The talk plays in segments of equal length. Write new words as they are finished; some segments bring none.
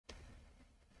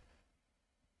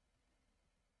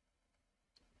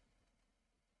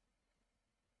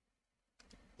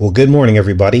Well, good morning,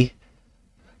 everybody.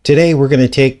 Today, we're going to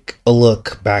take a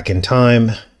look back in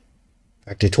time,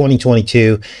 back to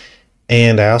 2022,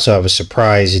 and I also have a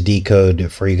surprise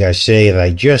decode for you guys today that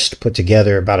I just put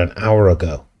together about an hour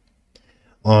ago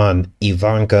on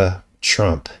Ivanka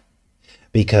Trump,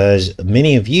 because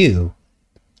many of you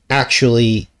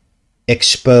actually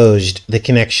exposed the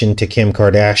connection to Kim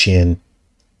Kardashian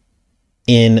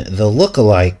in the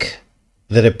lookalike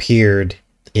that appeared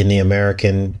in the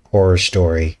American Horror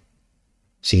Story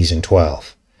season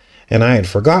 12. And I had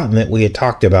forgotten that we had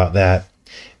talked about that,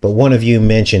 but one of you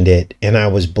mentioned it, and I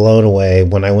was blown away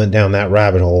when I went down that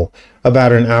rabbit hole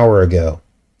about an hour ago.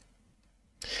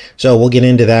 So we'll get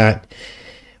into that.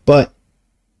 But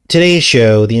today's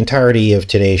show, the entirety of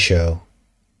today's show,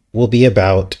 will be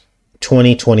about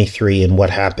 2023 and what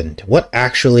happened. What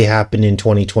actually happened in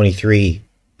 2023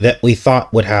 that we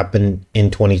thought would happen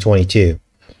in 2022.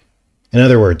 In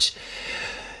other words,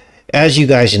 as you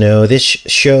guys know, this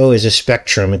show is a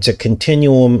spectrum. It's a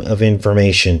continuum of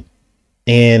information.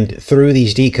 And through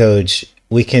these decodes,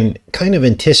 we can kind of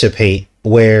anticipate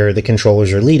where the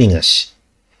controllers are leading us.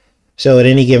 So at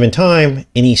any given time,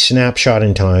 any snapshot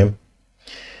in time,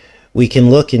 we can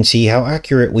look and see how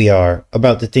accurate we are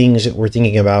about the things that we're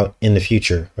thinking about in the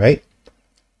future, right?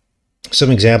 Some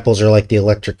examples are like the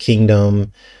Electric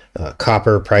Kingdom,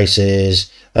 copper prices,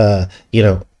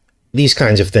 these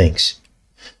kinds of things.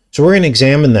 So we're going to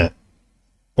examine that.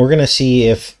 We're going to see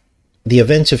if the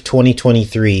events of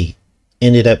 2023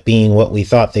 ended up being what we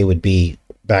thought they would be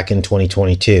back in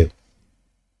 2022.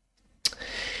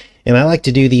 And I like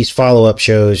to do these follow-up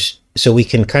shows so we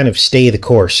can kind of stay the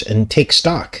course and take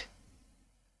stock.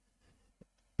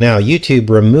 Now, YouTube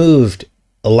removed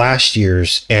last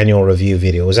year's annual review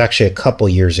video. It was actually a couple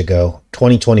years ago.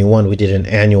 2021, we did an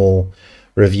annual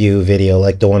review video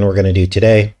like the one we're going to do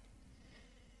today.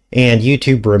 And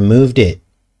YouTube removed it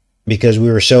because we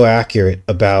were so accurate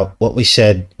about what we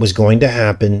said was going to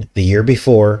happen the year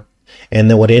before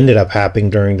and then what ended up happening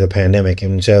during the pandemic.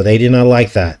 And so they did not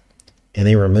like that, and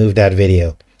they removed that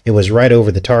video. It was right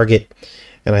over the target,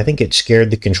 and I think it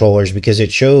scared the controllers because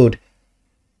it showed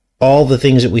all the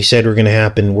things that we said were going to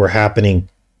happen were happening,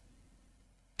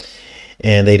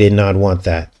 and they did not want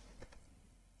that.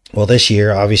 Well, this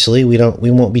year, obviously, we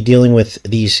won't be dealing with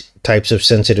these types of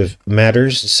sensitive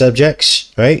matters,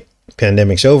 subjects, right?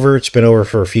 Pandemic's over. It's been over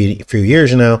for a few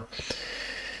years now.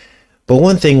 But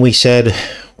one thing we said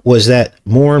was that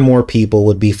more and more people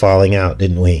would be falling out,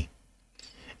 didn't we?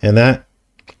 And that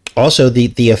also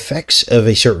the effects of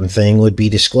a certain thing would be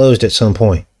disclosed at some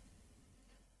point.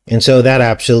 And so that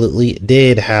absolutely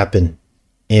did happen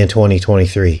in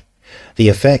 2023. The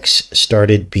effects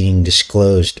started being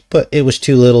disclosed, but it was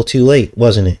too little too late,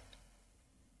 wasn't it?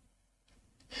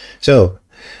 So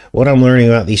what I'm learning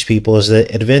about these people is that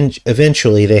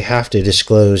eventually they have to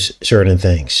disclose certain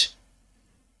things.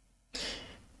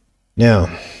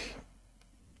 Now,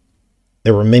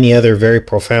 there were many other very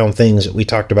profound things that we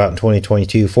talked about in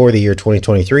 2022 for the year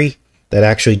 2023 that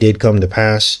actually did come to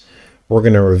pass. We're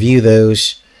going to review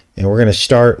those, and we're going to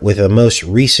start with the most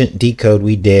recent decode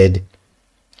we did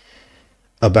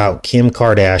about Kim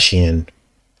Kardashian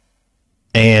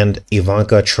and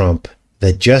Ivanka Trump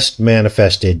that just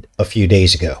manifested a few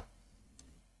days ago.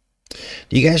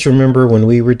 Do you guys remember when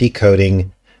we were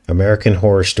decoding American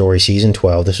Horror Story season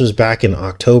 12? This was back in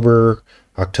October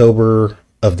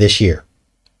of this year.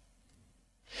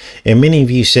 And many of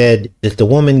you said that the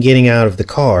woman getting out of the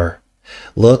car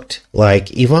looked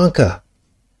like Ivanka.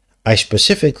 I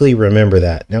specifically remember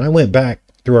that. Now, I went back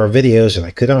through our videos and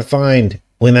I could not find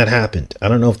when that happened. I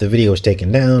don't know if the video was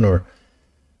taken down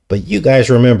but you guys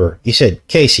remember. You said,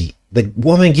 Casey, the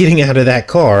woman getting out of that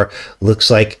car looks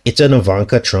like it's an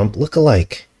Ivanka Trump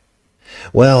lookalike.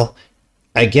 Well,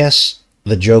 I guess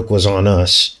the joke was on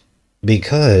us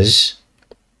because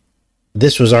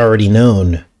this was already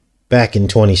known back in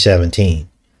 2017.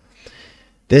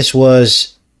 This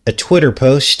was a Twitter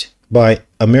post by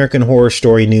American Horror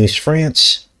Story News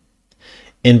France.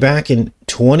 And back in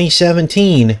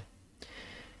 2017,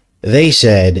 they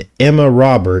said Emma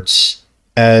Roberts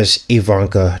as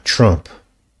Ivanka Trump.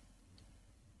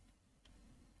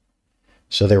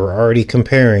 So they were already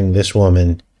comparing this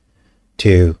woman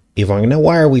to Ivanka. Now,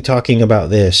 why are we talking about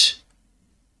this?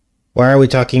 Why are we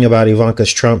talking about Ivanka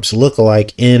Trump's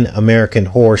lookalike in American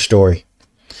Horror Story?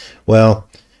 Well,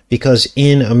 because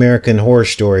in American Horror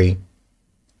Story,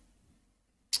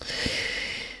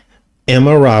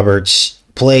 Emma Roberts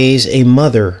plays a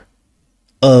mother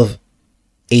of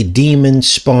a demon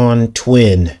spawn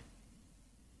twin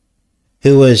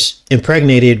who was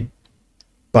impregnated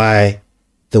by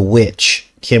the witch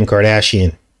Kim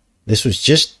Kardashian. We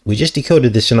just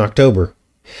decoded this in October.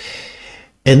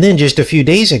 And then just a few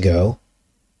days ago,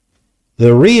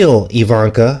 the real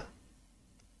Ivanka,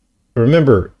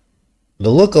 remember, the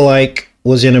lookalike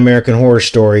was in American Horror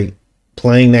Story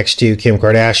playing next to Kim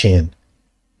Kardashian.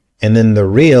 And then the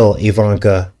real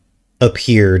Ivanka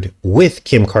appeared with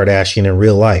Kim Kardashian in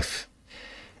real life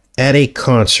at a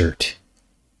concert.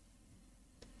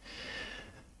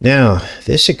 Now,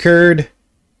 this occurred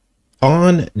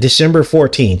on December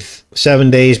 14th,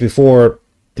 7 days before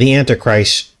the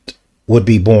Antichrist would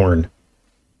be born.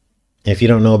 If you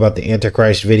don't know about the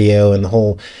Antichrist video and the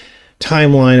whole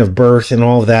timeline of birth and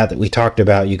all of that we talked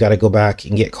about, you got to go back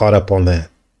and get caught up on that.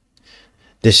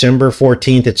 December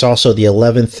 14th, it's also the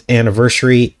 11th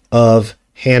anniversary of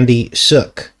Handy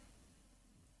Sook,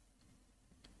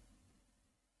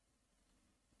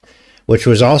 which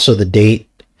was also the date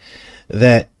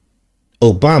that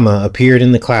Obama appeared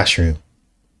in the classroom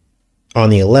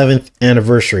on the 11th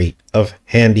anniversary of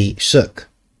Handy Sook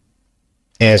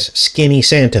as Skinny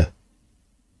Santa.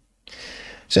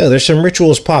 So there's some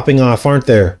rituals popping off, aren't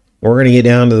there? We're going to get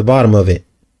down to the bottom of it.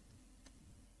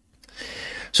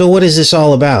 So what is this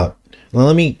all about? Well,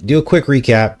 let me do a quick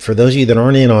recap. For those of you that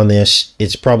aren't in on this,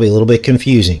 it's probably a little bit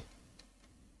confusing.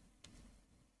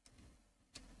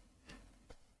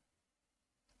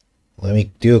 Let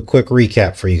me do a quick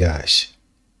recap for you guys.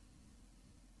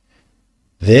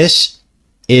 This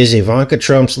is Ivanka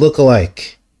Trump's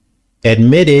lookalike,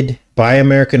 admitted by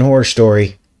American Horror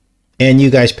Story, and you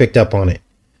guys picked up on it.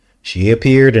 She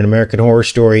appeared in American Horror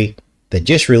Story that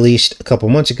just released a couple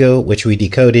months ago, which we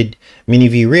decoded. Many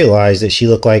of you realize that she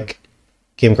looked like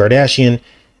Kim Kardashian.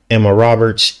 Emma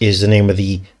Roberts is the name of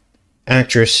the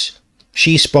actress.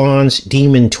 She spawns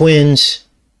demon twins.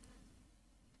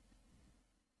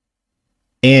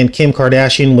 And Kim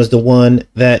Kardashian was the one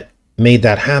that made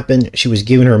that happen. She was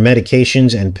giving her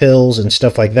medications and pills and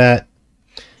stuff like that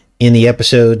in the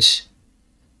episodes,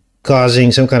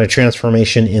 causing some kind of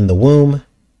transformation in the womb.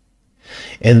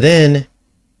 And then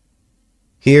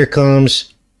here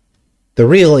comes the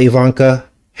real Ivanka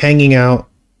hanging out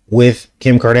with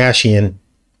Kim Kardashian.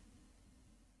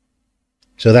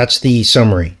 So that's the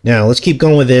summary. Now let's keep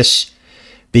going with this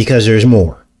because there's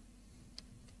more.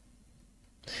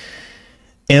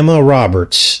 Emma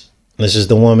Roberts. This is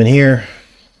the woman here.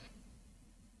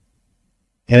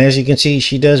 And as you can see,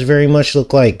 she does very much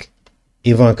look like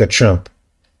Ivanka Trump.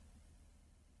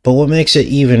 But what makes it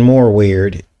even more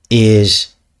weird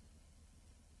is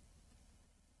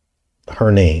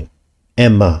her name,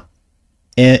 Emma,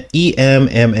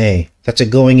 E-M-M-A. That's a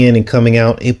going in and coming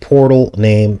out, a portal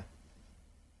name.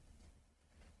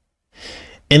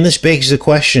 And this begs the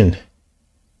question,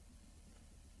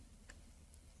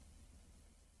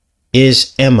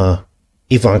 is Emma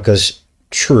Ivanka's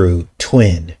true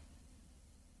twin?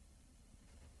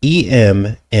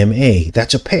 E-M-M-A,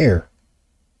 that's a pair.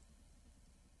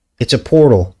 It's a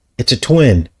portal. It's a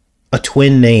twin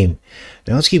name.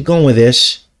 Now let's keep going with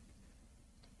this.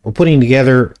 We're putting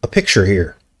together a picture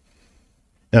here.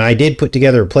 Now I did put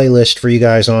together a playlist for you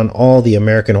guys on all the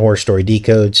American Horror Story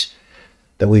decodes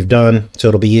that we've done, so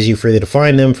it'll be easy for you to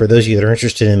find them for those of you that are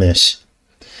interested in this.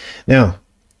 Now,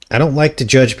 I don't like to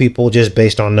judge people just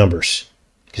based on numbers,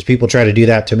 because people try to do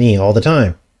that to me all the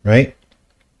time, right?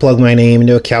 Plug my name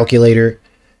into a calculator,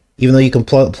 even though you can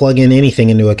plug in anything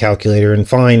into a calculator and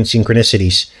find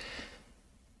synchronicities.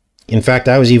 In fact,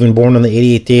 I was even born on the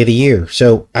 88th day of the year,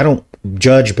 so I don't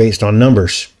judge based on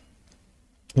numbers.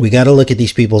 We got to look at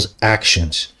these people's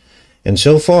actions. And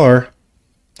so far,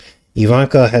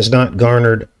 Ivanka has not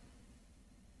garnered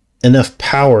enough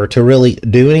power to really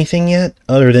do anything yet,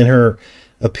 other than her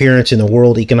appearance in the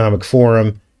World Economic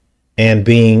Forum and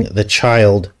being the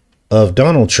child of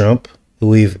Donald Trump, who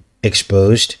we've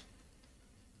exposed.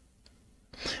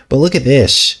 But look at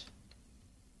this.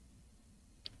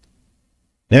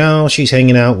 Now she's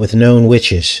hanging out with known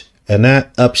witches, and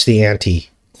that ups the ante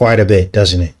quite a bit,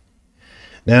 doesn't it?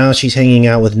 Now she's hanging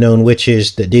out with known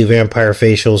witches that do vampire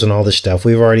facials and all this stuff.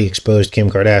 We've already exposed Kim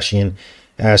Kardashian,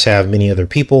 as have many other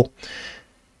people.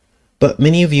 But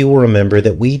many of you will remember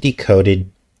that we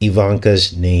decoded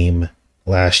Ivanka's name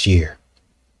last year.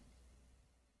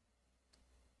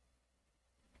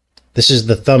 This is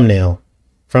the thumbnail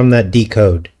from that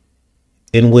decode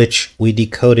in which we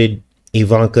decoded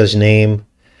Ivanka's name.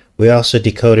 We also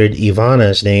decoded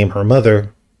Ivana's name, her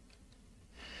mother.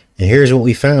 And here's what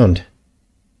we found.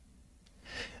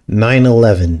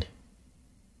 9/11.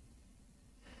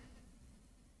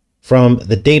 From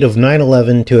the date of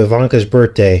 9/11 to Ivanka's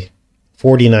birthday,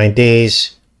 49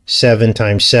 days, 7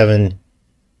 times 7,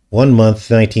 1 month,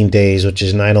 19 days, which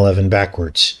is 9/11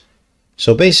 backwards.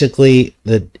 So basically,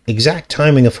 the exact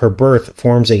timing of her birth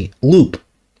forms a loop,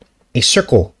 a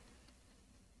circle.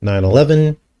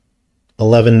 9/11,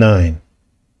 11/9.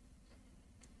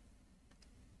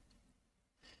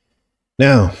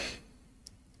 Now,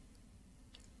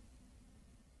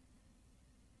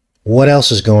 what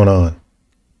else is going on?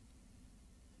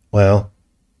 Well,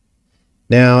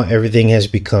 now everything has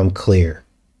become clear.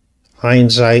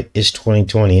 Hindsight is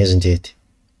 2020, isn't it?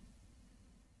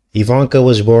 Ivanka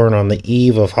was born on the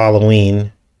eve of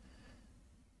Halloween,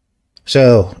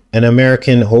 so an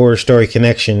American Horror Story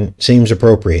connection seems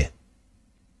appropriate.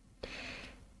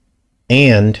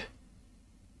 And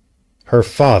her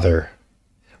father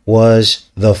was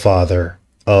the father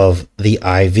of the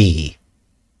IV.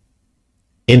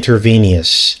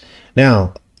 Intravenous.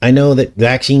 Now, I know that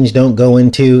vaccines don't go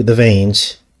into the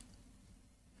veins,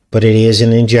 but it is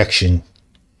an injection.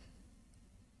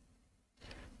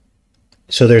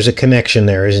 So there's a connection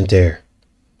there, isn't there?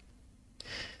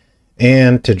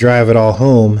 And to drive it all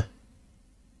home,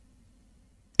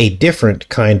 a different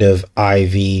kind of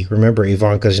IV, remember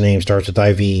Ivanka's name starts with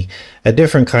IV, a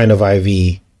different kind of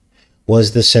IV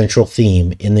was the central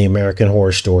theme in the American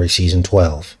Horror Story Season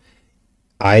 12.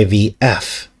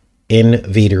 IVF, in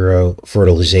vitro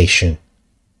fertilization.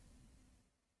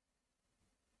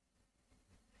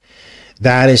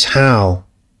 That is how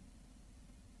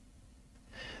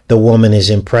the woman is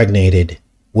impregnated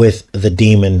with the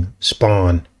demon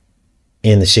spawn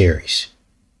in the series.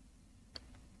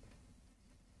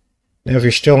 Now, if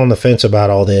you're still on the fence about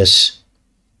all this,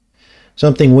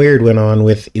 something weird went on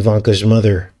with Ivanka's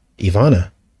mother,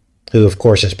 Ivana, who of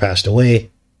course has passed away.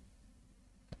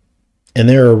 And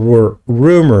there were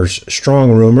rumors,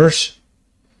 strong rumors,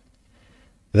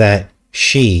 that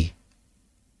she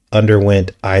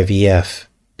underwent IVF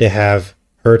to have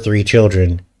her 3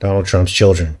 children, Donald Trump's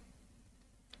children.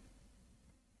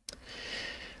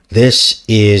 This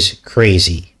is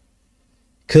crazy.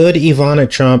 Could Ivana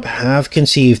Trump have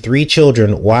conceived 3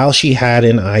 children while she had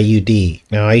an IUD?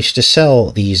 Now, I used to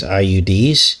sell these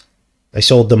IUDs. I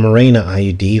sold the Mirena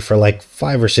IUD for like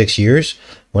 5 or 6 years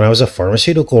when I was a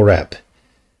pharmaceutical rep.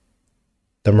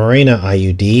 The Mirena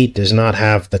IUD does not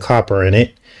have the copper in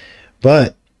it,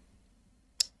 but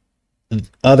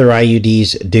other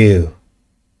IUDs do.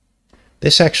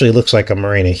 This actually looks like a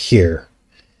Mirena here.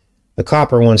 The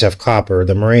copper ones have copper.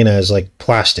 The Mirena is like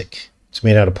plastic. It's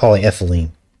made out of polyethylene.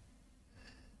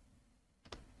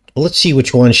 Let's see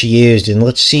which one she used, and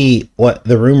let's see what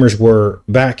the rumors were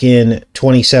back in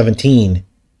 2017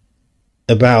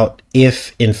 about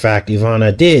if, in fact,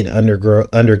 Ivana did undergo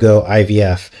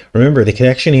IVF. Remember, the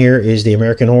connection here is the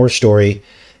American Horror Story,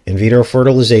 in vitro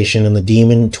fertilization, and the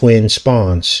demon twin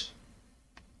spawns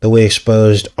that we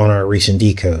exposed on our recent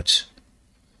decodes.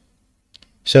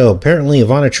 So, apparently,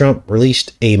 Ivana Trump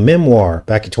released a memoir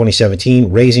back in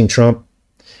 2017, Raising Trump,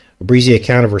 a breezy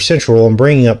account of her central role in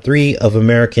bringing up 3 of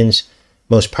Americans'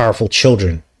 most powerful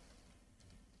children.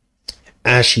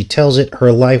 As she tells it,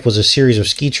 her life was a series of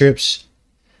ski trips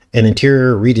and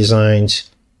interior redesigns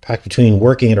packed between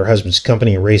working at her husband's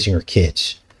company and raising her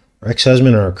kids. Her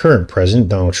ex-husband and our current president,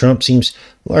 Donald Trump, seems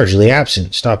largely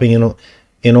absent, stopping in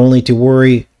only to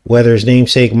worry whether his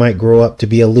namesake might grow up to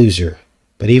be a loser.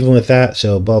 But even with that,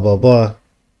 so blah, blah, blah.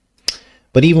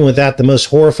 But even with that, the most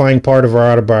horrifying part of her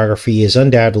autobiography is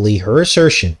undoubtedly her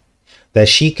assertion that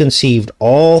she conceived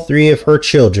all 3 of her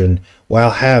children while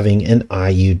having an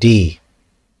IUD.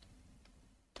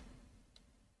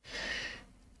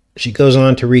 She goes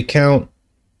on to recount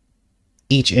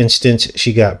each instance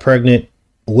she got pregnant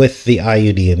with the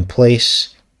IUD in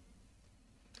place.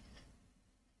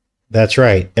 That's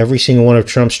right, every single one of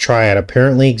Trump's triad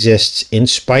apparently exists in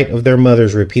spite of their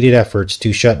mother's repeated efforts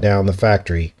to shut down the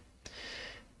factory.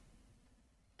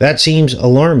 That seems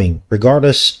alarming,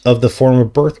 regardless of the form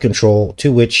of birth control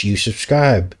to which you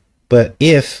subscribe. But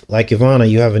if, like Ivana,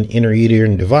 you have an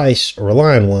intrauterine device or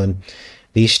rely on one,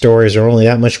 these stories are only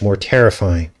that much more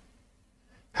terrifying.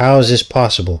 How is this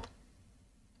possible?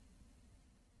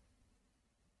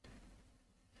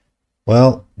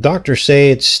 Well, doctors say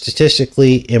it's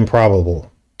statistically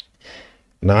improbable.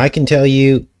 Now, I can tell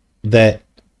you that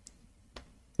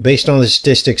based on the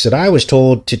statistics that I was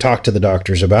told to talk to the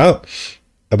doctors about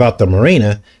the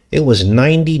Mirena, it was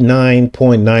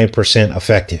 99.9%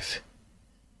 effective.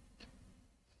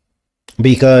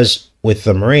 Because with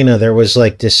the Mirena, there was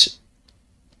like this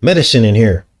medicine in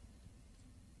here.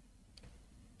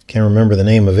 Can't remember the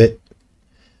name of it.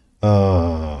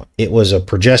 It was a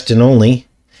progestin only,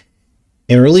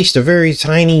 and released a very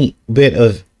tiny bit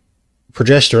of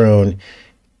progesterone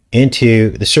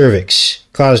into the cervix,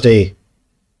 caused a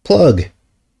plug,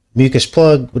 mucus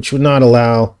plug, which would not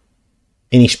allow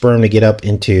any sperm to get up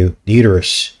into the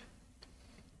uterus.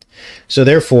 So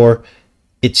therefore,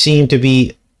 it seemed to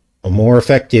be more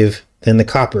effective than the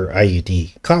copper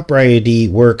IUD. Copper IUD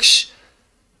works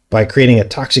by creating a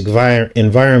toxic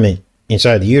environment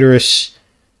inside the uterus,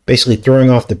 basically throwing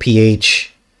off the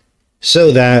pH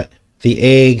so that the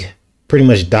egg pretty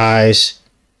much dies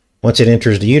once it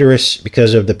enters the uterus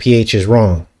because of the pH is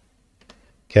wrong.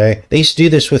 Okay, they used to do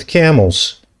this with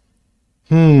camels.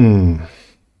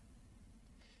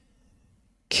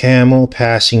 Camel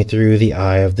passing through the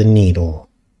eye of the needle.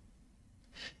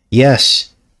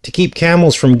 Yes, to keep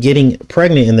camels from getting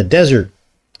pregnant in the desert,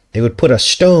 they would put a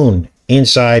stone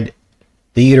inside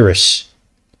the uterus,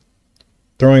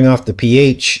 throwing off the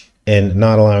pH and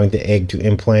not allowing the egg to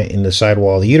implant in the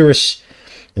sidewall of the uterus.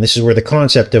 And this is where the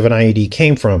concept of an IUD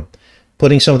came from,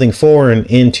 putting something foreign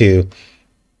into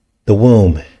the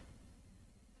womb.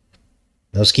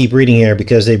 Let's keep reading here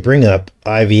because they bring up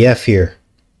IVF here.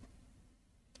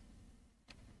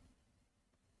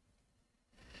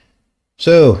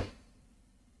 So,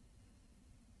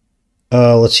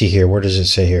 let's see here. Where does it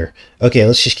say here? Okay,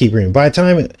 let's just keep reading. By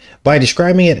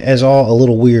describing it as all a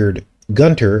little weird,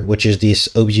 Gunter, which is this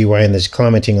OBGYN that's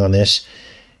commenting on this,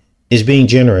 is being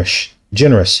generous.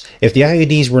 If the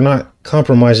IUDs were not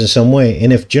compromised in some way,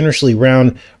 and if generously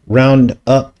round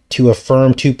up to a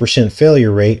firm 2%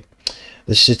 failure rate,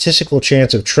 the statistical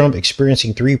chance of Trump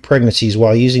experiencing 3 pregnancies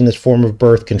while using this form of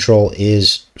birth control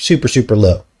is super, super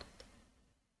low.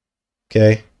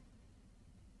 Okay.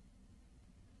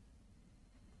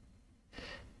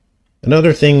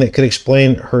 Another thing that could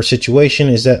explain her situation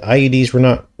is that IUDs were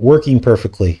not working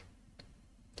perfectly.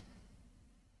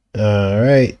 All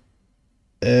right.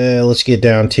 Let's get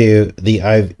down to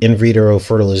the in vitro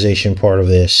fertilization part of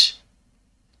this.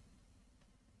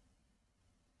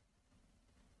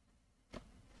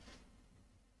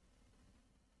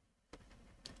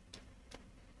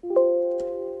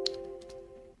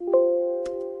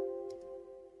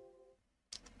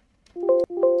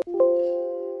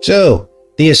 So,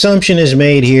 the assumption is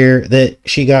made here that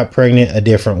she got pregnant a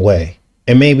different way.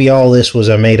 And maybe all this was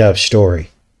a made-up story.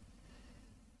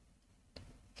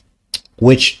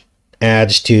 Which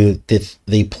adds to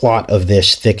the plot of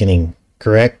this thickening,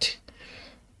 correct?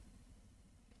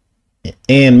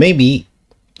 And maybe,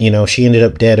 you know, she ended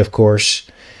up dead, of course.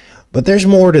 But there's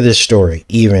more to this story,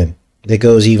 even, that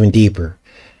goes even deeper.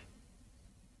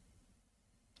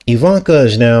 Ivanka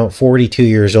is now 42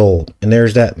 years old, and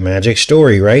there's that magic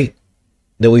story, right?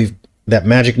 That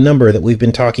magic number that we've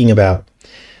been talking about.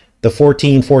 The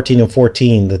 14, 14, and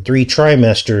 14, the 3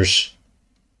 trimesters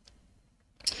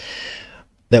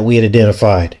that we had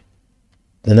identified.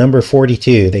 The number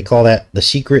 42, they call that the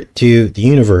secret to the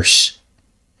universe.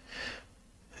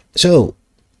 So,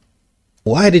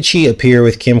 why did she appear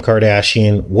with Kim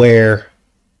Kardashian? Where?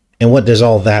 And what does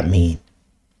all that mean?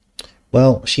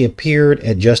 Well, she appeared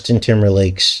at Justin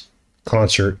Timberlake's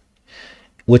concert,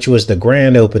 which was the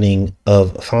grand opening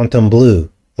of Fontainebleau,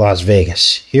 Las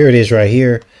Vegas. Here it is right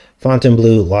here,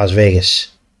 Fontainebleau, Las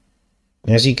Vegas.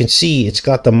 And as you can see, it's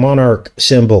got the monarch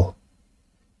symbol,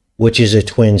 which is a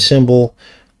twin symbol,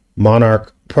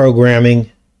 monarch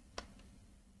programming.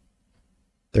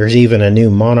 There's even a new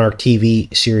Monarch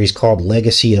TV series called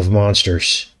Legacy of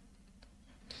Monsters.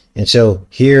 And so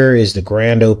here is the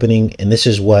grand opening, and this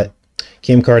is what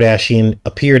Kim Kardashian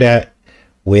appeared at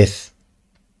with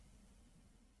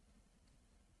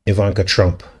Ivanka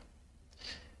Trump.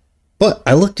 But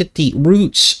I looked at the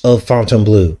roots of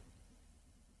Fontainebleau,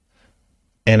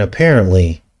 and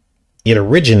apparently it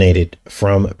originated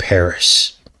from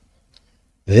Paris.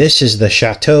 This is the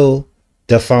Chateau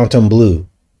de Fontainebleau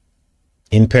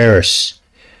in Paris.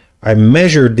 I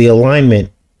measured the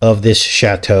alignment of this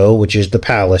chateau, which is the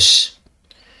palace,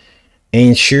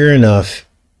 and sure enough,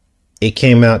 it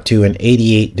came out to an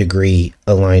 88-degree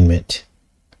alignment.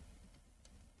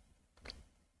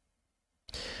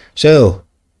 So,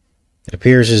 it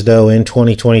appears as though in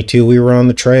 2022 we were on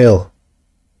the trail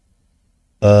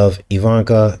of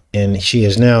Ivanka, and she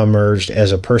has now emerged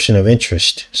as a person of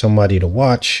interest, somebody to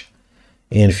watch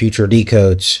in future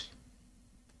decodes.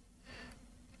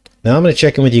 Now I'm going to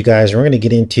check in with you guys, and we're going to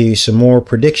get into some more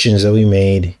predictions that we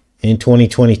made in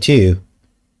 2022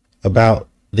 about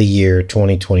the year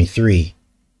 2023.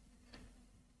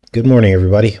 Good morning,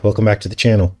 everybody. Welcome back to the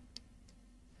channel.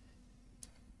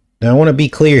 Now I want to be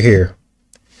clear here.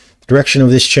 The direction of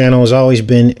this channel has always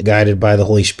been guided by the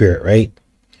Holy Spirit, right?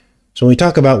 So when we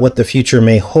talk about what the future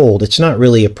may hold, it's not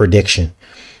really a prediction.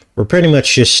 We're pretty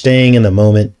much just staying in the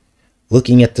moment,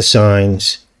 looking at the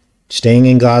signs, staying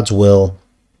in God's will,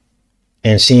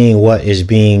 and seeing what is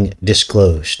being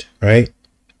disclosed, right?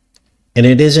 And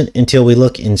it isn't until we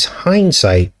look in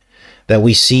hindsight that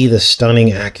we see the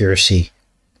stunning accuracy.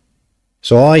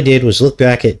 So all I did was look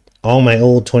back at all my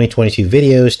old 2022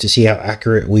 videos to see how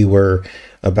accurate we were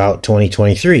about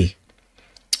 2023.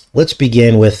 Let's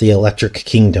begin with the Electric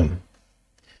Kingdom.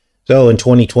 So in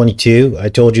 2022, I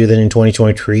told you that in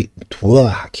 2023,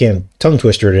 I can't tongue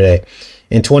twister today.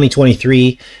 In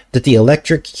 2023, that the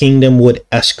Electric Kingdom would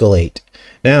escalate.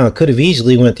 Now, it could have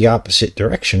easily went the opposite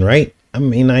direction, right? I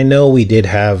mean, I know we did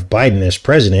have Biden as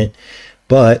president,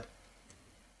 but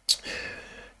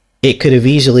it could have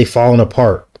easily fallen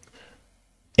apart,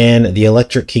 and the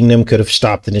Electric Kingdom could have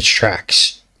stopped in its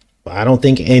tracks. I don't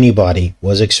think anybody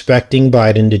was expecting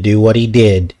Biden to do what he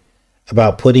did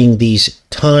about putting these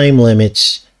time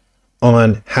limits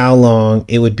on how long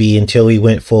it would be until we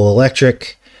went full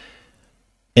electric.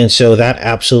 And so that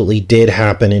absolutely did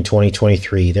happen in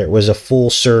 2023. There was a full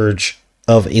surge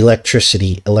of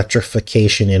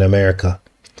electrification in America.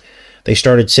 They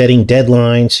started setting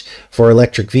deadlines for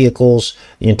electric vehicles.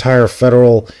 The entire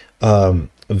federal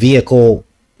vehicle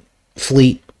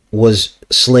fleet was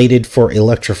slated for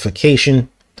electrification.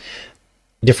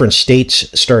 Different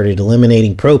states started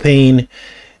eliminating propane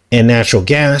and natural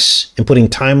gas and putting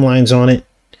timelines on it,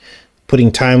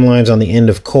 putting timelines on the end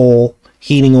of coal,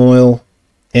 heating oil,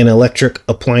 and electric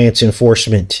appliance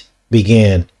enforcement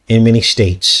began in many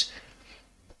states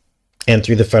and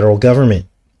through the federal government.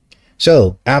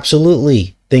 So,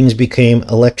 absolutely, things became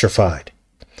electrified.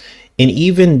 And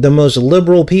even the most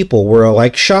liberal people were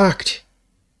like shocked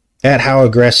at how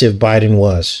aggressive Biden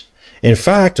was. In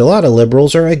fact, a lot of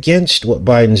liberals are against what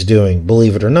Biden's doing,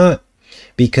 believe it or not,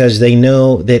 because they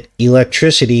know that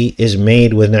electricity is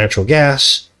made with natural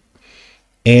gas,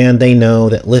 and they know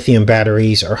that lithium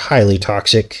batteries are highly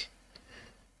toxic.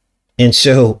 And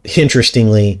so,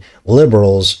 interestingly,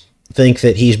 liberals think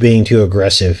that he's being too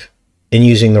aggressive and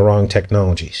using the wrong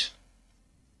technologies.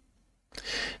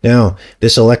 Now,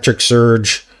 this electric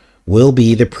surge will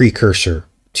be the precursor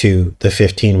to the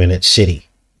 15-minute city,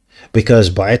 because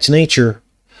by its nature,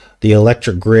 the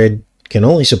electric grid can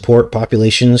only support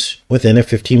populations within a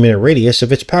 15-minute radius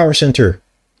of its power center.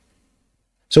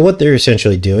 So what they're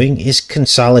essentially doing is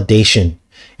consolidation.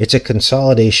 It's a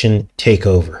consolidation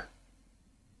takeover.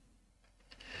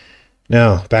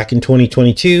 Now, back in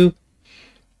 2022,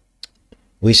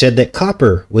 we said that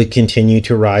copper would continue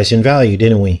to rise in value,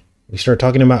 didn't we? We started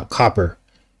talking about copper.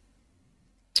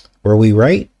 Were we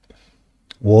right?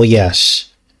 Well,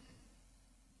 yes.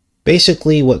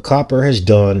 Basically, what copper has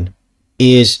done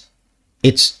is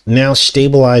it's now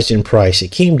stabilized in price.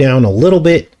 It came down a little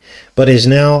bit, but is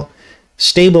now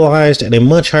stabilized at a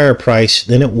much higher price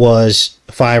than it was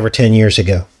 5 or 10 years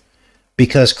ago,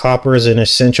 because copper is an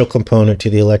essential component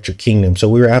to the Electric Kingdom. So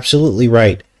we were absolutely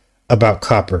right about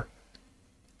copper.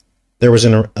 There was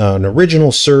an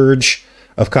original surge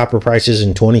of copper prices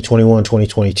in 2021,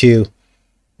 2022,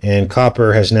 and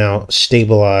copper has now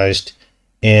stabilized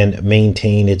and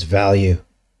maintained its value.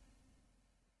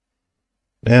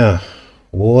 Now,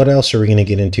 what else are we going to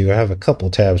get into? I have a couple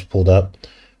tabs pulled up.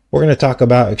 We're going to talk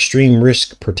about extreme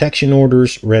risk protection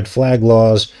orders, red flag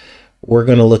laws. We're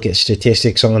going to look at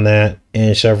statistics on that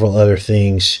and several other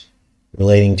things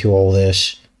relating to all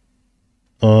this.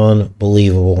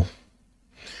 Unbelievable.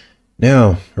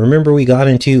 Now, remember we got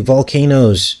into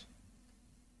volcanoes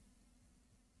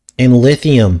and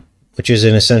lithium, which is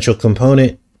an essential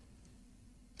component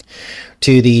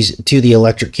to the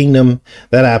Electric Kingdom.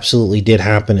 That absolutely did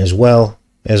happen as well,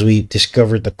 as we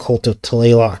discovered the cult of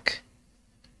Tlaloc,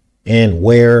 and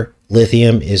where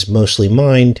lithium is mostly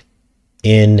mined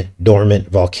in dormant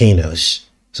volcanoes.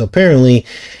 So apparently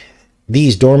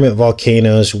these dormant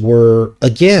volcanoes were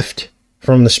a gift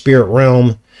from the spirit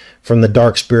realm, from the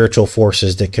dark spiritual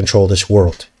forces that control this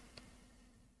world.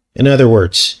 In other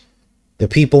words, the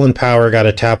people in power got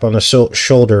a tap on the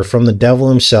shoulder from the devil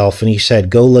himself, and he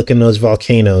said, go look in those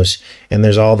volcanoes, and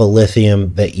there's all the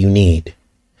lithium that you need.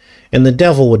 And the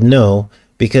devil would know,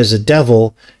 because the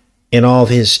devil and all of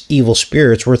his evil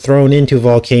spirits were thrown into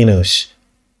volcanoes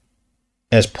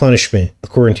as punishment,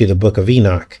 according to the book of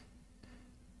Enoch.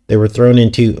 They were thrown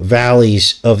into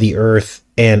valleys of the earth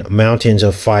and mountains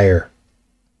of fire.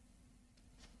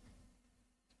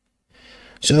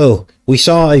 So we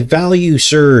saw a value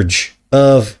surge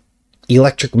of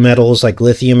electric metals like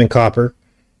lithium and copper.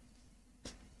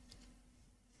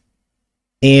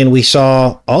 And we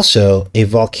saw also a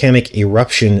volcanic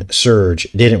eruption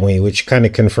surge, didn't we? Which kind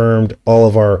of confirmed all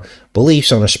of our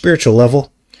beliefs on a spiritual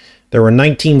level. There were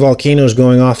 19 volcanoes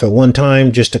going off at one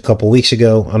time just a couple weeks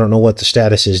ago. I don't know what the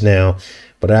status is now,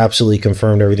 but I absolutely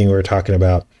confirmed everything we were talking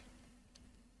about.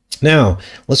 Now,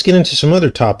 let's get into some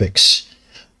other topics.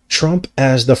 Trump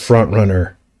as the front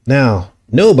runner. Now,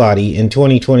 nobody in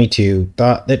 2022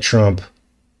 thought that Trump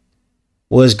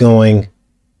was going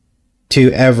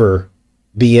to ever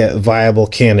be a viable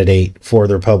candidate for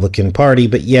the Republican Party,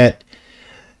 but yet,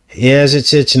 as it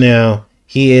sits now,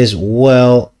 he is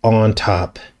well on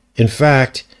top. In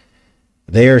fact,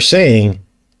 they are saying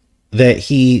that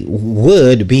he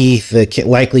would be the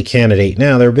likely candidate.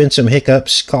 Now, there have been some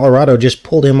hiccups. Colorado just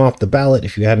pulled him off the ballot.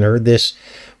 If you hadn't heard this,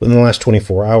 within the last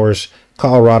 24 hours,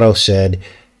 Colorado said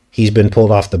he's been pulled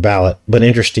off the ballot. But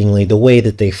interestingly, the way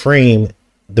that they frame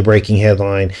the breaking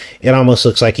headline, it almost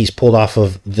looks like he's pulled off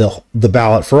of the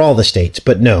ballot for all the states.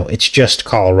 But no, it's just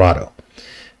Colorado.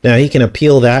 Now, he can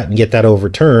appeal that and get that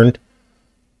overturned,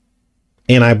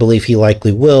 and I believe he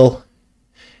likely will.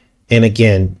 And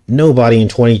again, nobody in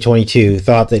 2022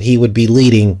 thought that he would be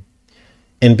leading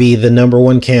and be the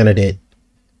 #1 candidate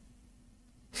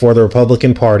for the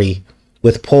Republican Party,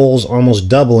 with polls almost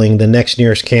doubling the next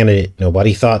nearest candidate.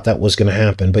 Nobody thought that was going to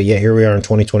happen, but yet here we are in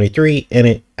 2023, and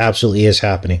it absolutely is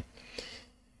happening.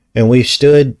 And we've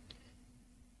stood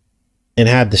and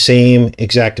had the same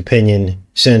exact opinion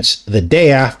since the day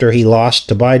after he lost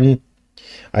to Biden.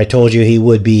 I told you he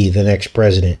would be the next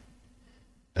president.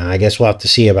 I guess we'll have to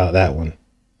see about that one.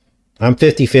 I'm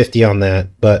 50-50 on that,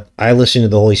 but I listen to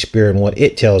the Holy Spirit and what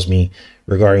it tells me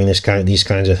regarding these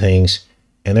kinds of things,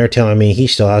 and they're telling me he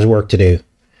still has work to do.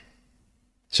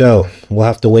 So we'll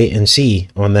have to wait and see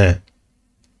on that.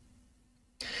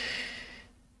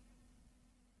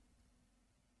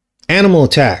 Animal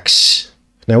attacks.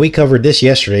 Now, we covered this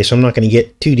yesterday, so I'm not going to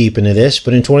get too deep into this,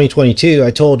 but in 2022,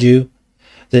 I told you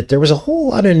that there was a whole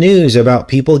lot of news about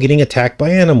people getting attacked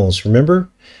by animals. Remember?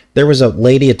 There was a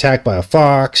lady attacked by a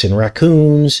fox and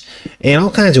raccoons and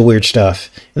all kinds of weird stuff.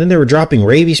 And then they were dropping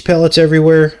rabies pellets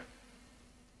everywhere.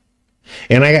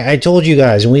 And I told you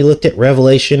guys, and we looked at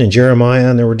Revelation and Jeremiah,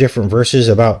 and there were different verses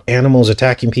about animals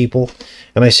attacking people.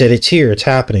 And I said, it's here, it's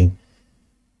happening.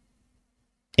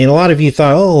 And a lot of you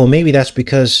thought, oh, maybe that's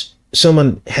because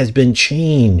someone has been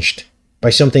changed by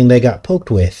something they got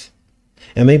poked with.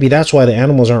 And maybe that's why the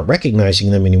animals aren't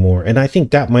recognizing them anymore. And I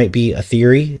think that might be a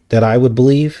theory that I would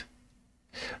believe.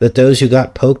 That those who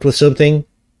got poked with something,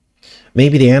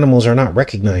 maybe the animals are not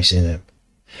recognizing them.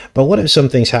 But what if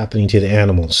something's happening to the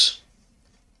animals?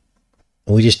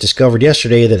 We just discovered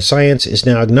yesterday that science is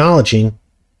now acknowledging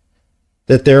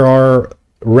that there are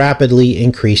rapidly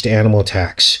increased animal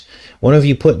attacks. One of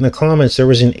you put in the comments there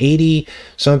was an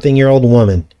 80-something-year-old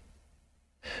woman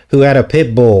who had a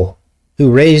pit bull,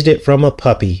 who raised it from a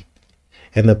puppy,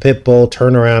 and the pit bull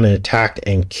turned around and attacked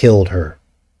and killed her.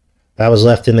 That was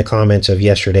left in the comments of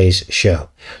yesterday's show.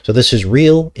 So this is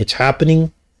real. It's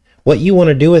happening. What you want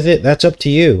to do with it, that's up to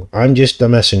you. I'm just a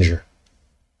messenger.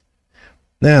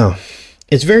 Now,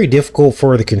 it's very difficult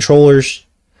for the controllers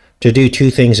to do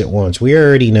two things at once. We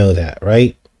already know that,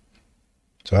 right?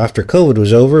 So after COVID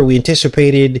was over, we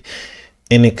anticipated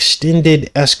an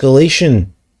extended escalation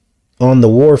on the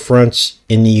war fronts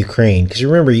in the Ukraine. Because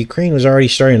remember, Ukraine was already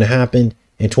starting to happen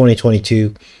in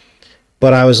 2022.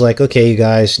 But I was like, okay, you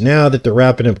guys, now that they're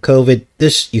wrapping up COVID,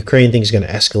 this Ukraine thing is going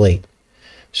to escalate.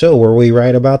 So were we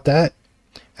right about that?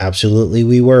 Absolutely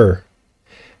we were.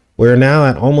 We're now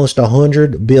at almost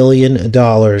 $100 billion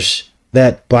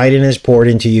that Biden has poured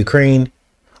into Ukraine.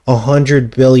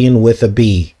 $100 billion with a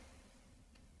B.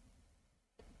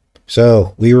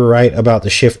 So we were right about the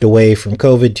shift away from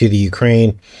COVID to the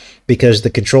Ukraine, because the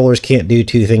controllers can't do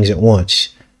two things at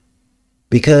once.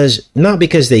 Not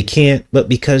because they can't, but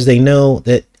because they know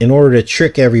that in order to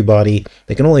trick everybody,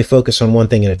 they can only focus on one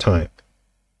thing at a time,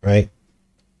 right?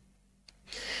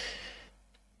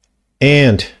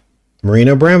 And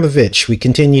Marina Abramovich, we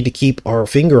continued to keep our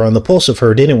finger on the pulse of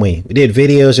her, didn't we? We did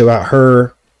videos about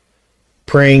her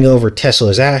praying over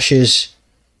Tesla's ashes,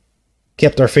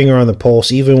 kept our finger on the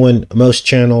pulse, even when most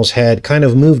channels had kind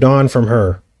of moved on from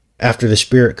her after the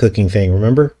spirit cooking thing,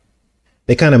 remember?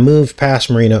 They kind of moved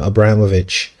past Marina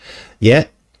Abramovich.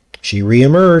 Yet, she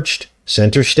reemerged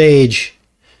center stage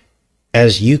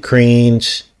as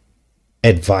Ukraine's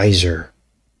advisor,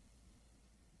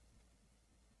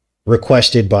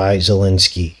 requested by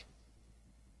Zelensky.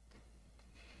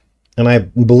 And I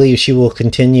believe she will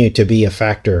continue to be a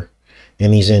factor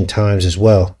in these end times as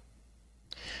well.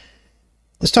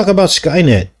 Let's talk about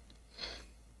Skynet.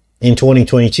 In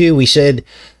 2022, we said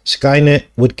Skynet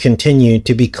would continue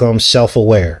to become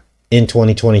self-aware in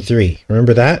 2023.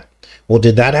 Remember that? Well,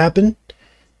 did that happen?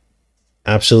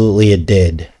 Absolutely it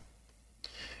did.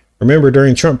 Remember,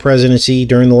 during Trump presidency,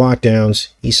 during the lockdowns,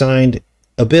 he signed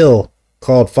a bill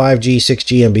called 5G,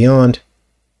 6G, and beyond.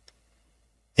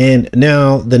 And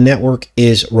now the network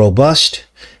is robust.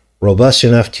 robust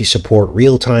enough to support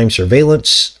real-time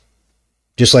surveillance,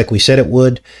 just like we said it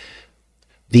would.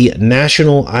 The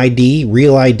national ID,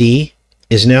 Real ID,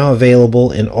 is now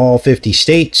available in all 50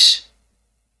 states.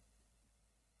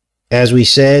 As we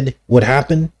said would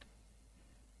happen.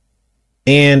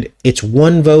 And it's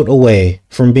one vote away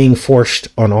from being forced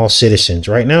on all citizens.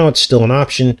 Right now, it's still an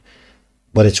option,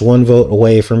 but it's one vote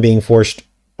away from being forced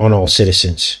on all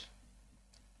citizens.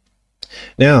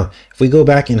 Now, if we go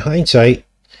back in hindsight,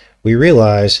 we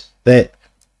realize that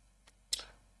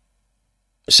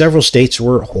several states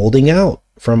were holding out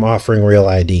from offering Real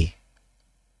ID,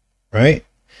 right?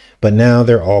 But now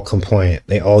they're all compliant.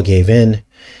 They all gave in.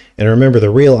 And remember, the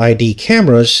Real ID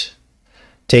cameras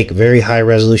take very high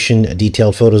resolution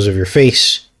detailed photos of your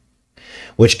face,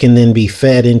 which can then be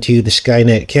fed into the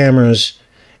Skynet cameras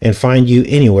and find you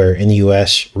anywhere in the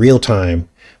US real time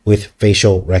with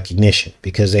facial recognition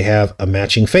because they have a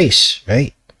matching face,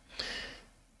 right?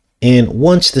 And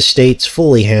once the states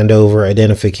fully hand over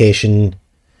identification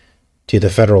to the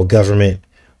federal government,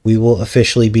 we will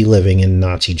officially be living in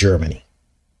Nazi Germany.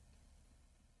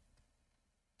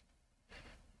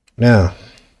 Now,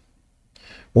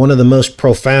 one of the most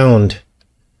profound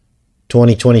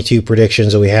 2022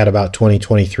 predictions that we had about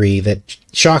 2023 that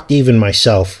shocked even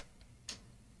myself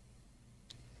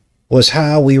was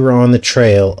how we were on the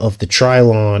trail of the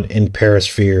Trilon and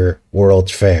Perisphere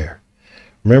World's Fair.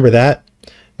 Remember that?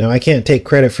 Now, I can't take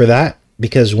credit for that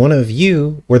because one of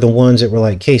you were the ones that were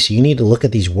like, Casey, you need to look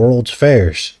at these World's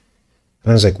Fairs.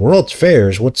 And I was like, World's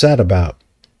Fairs? What's that about?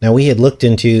 Now, we had looked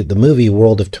into the movie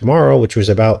World of Tomorrow, which was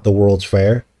about the World's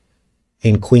Fair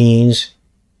in Queens,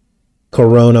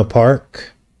 Corona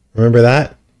Park. Remember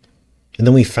that? And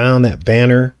then we found that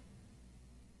banner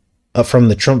up from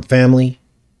the Trump family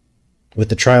with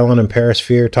the Trilon and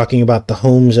Perisphere talking about the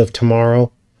homes of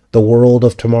tomorrow, the world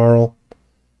of tomorrow.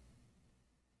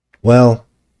 Well,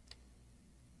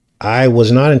 I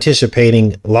was not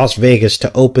anticipating Las Vegas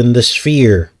to open the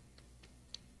Sphere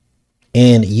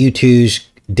and U2's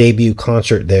debut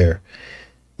concert there.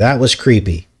 That was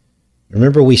creepy.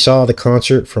 Remember, we saw the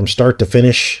concert from start to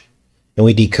finish and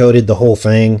we decoded the whole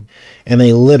thing, and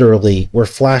they literally were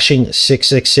flashing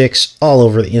 666 all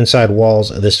over the inside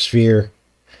walls of the Sphere.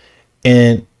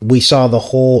 And we saw the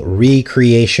whole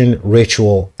recreation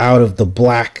ritual out of the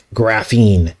black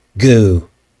graphene goo.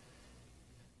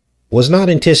 Was not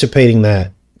anticipating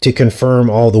that to confirm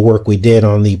all the work we did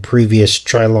on the previous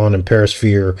Trilon and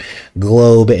Perisphere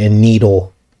globe and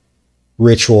needle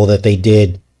ritual that they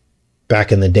did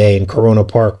back in the day in Corona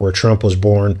Park, where Trump was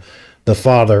born, the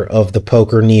father of the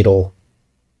poker needle.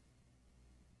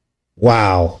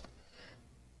 Wow.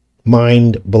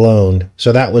 Mind blown.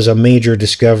 So that was a major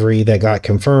discovery that got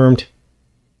confirmed.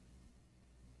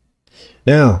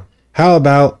 Now, how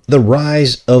about the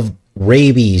rise of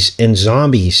rabies and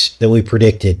zombies that we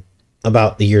predicted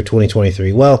about the year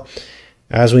 2023? Well,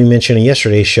 as we mentioned in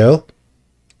yesterday's show,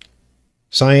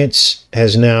 science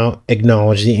has now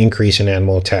acknowledged the increase in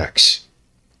animal attacks,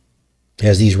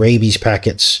 as these rabies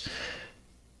packets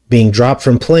being dropped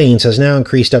from planes has now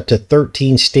increased up to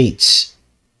 13 states.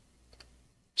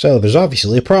 So there's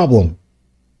obviously a problem.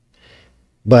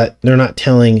 But they're not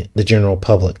telling the general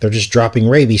public. They're just dropping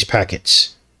rabies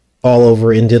packets all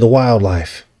over into the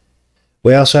wildlife.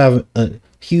 We also have a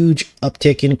huge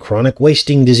uptick in chronic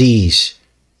wasting disease.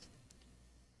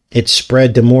 It's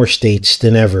spread to more states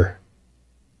than ever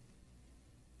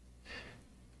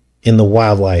in the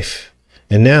wildlife.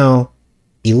 And now,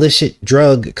 illicit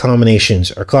drug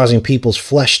combinations are causing people's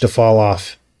flesh to fall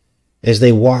off as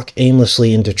they walk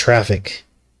aimlessly into traffic.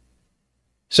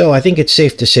 So I think it's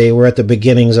safe to say we're at the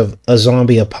beginnings of a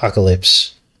zombie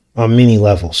apocalypse on many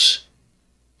levels.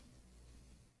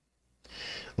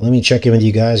 Let me check in with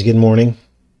you guys. Good morning.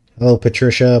 Hello,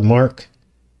 Patricia, Mark,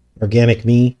 Organic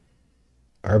Me,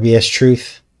 RBS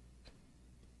Truth.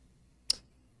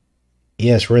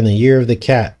 Yes, we're in the year of the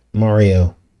cat,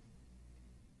 Mario.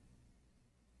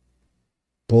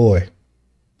 Boy.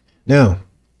 Now,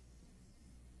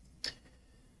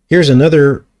 here's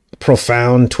another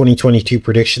profound 2022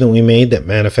 prediction that we made that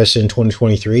manifested in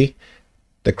 2023.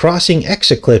 The crossing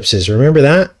X eclipses. Remember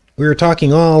that? We were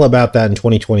talking all about that in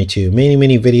 2022.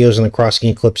 Many videos on the crossing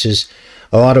eclipses.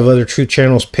 A lot of other truth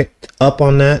channels picked up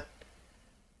on that.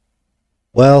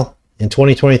 Well, in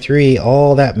 2023,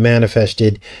 all that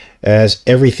manifested as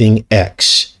everything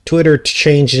X. Twitter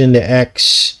changed into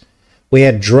X. We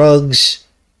had drugs,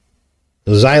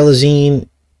 xylazine,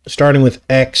 starting with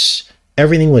X.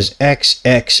 Everything was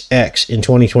XXX in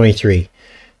 2023.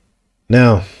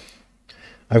 Now,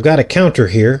 I've got a counter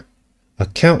here, a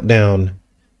countdown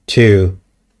to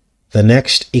the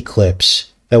next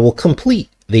eclipse that will complete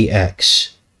the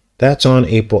X. That's on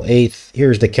April 8th.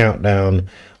 Here's the countdown.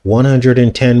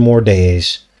 110 more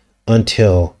days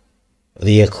until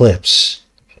the eclipse.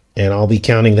 And I'll be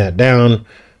counting that down.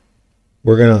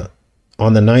 We're going to,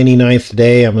 on the 99th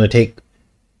day, I'm going to take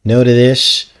note of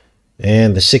this.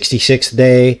 And the 66th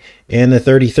day and the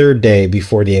 33rd day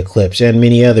before the eclipse, and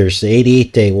many others. The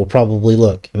 88th day will probably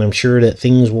look. And I'm sure that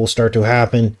things will start to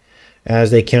happen as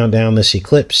they count down this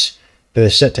eclipse that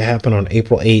is set to happen on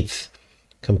April 8th,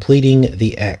 completing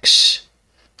the X.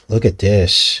 Look at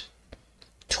this.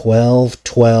 12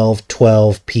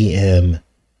 p.m.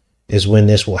 is when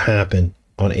this will happen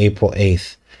on April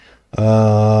 8th.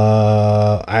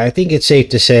 I think it's safe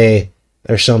to say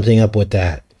there's something up with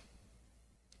that.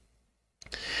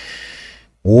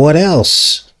 What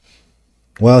else?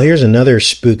 Well, here's another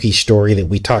spooky story that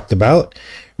we talked about.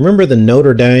 Remember the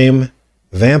Notre Dame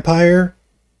vampire?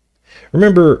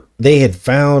 Remember they had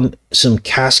found some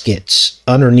caskets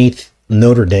underneath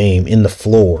Notre Dame in the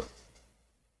floor.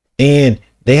 And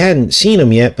they hadn't seen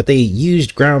them yet, but they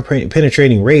used ground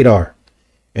penetrating radar.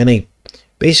 And they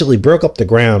basically broke up the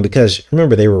ground because,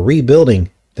 remember, they were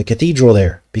rebuilding the cathedral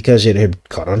there because it had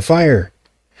caught on fire.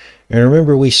 And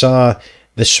remember, we saw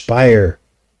the spire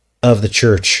of the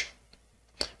church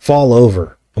fall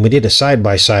over. And we did a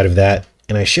side-by-side of that,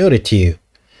 and I showed it to you.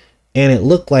 And it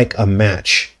looked like a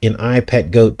match in I, Pet,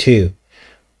 Goat 2.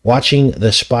 Watching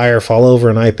the spire fall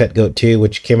over in I, Pet, Goat 2,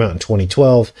 which came out in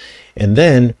 2012, and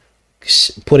then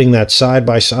putting that side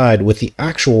by side with the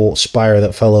actual spire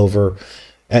that fell over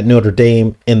at Notre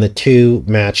Dame, and the two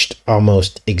matched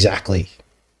almost exactly.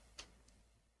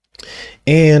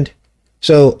 And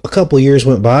so a couple years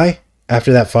went by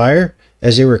after that fire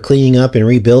as they were cleaning up and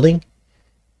rebuilding,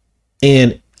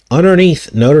 and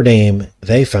underneath Notre Dame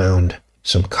they found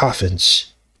some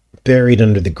coffins buried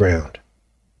under the ground,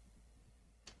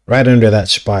 right under that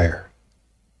spire.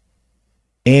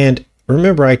 And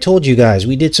remember, I told you guys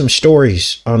we did some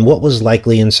stories on what was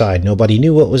likely inside. Nobody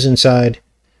knew what was inside,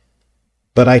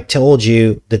 but I told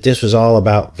you that this was all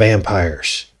about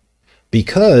vampires.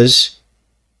 Because,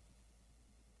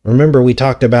 remember, we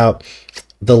talked about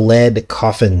the lead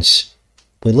coffins.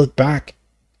 We looked back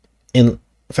and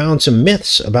found some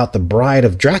myths about the bride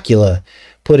of Dracula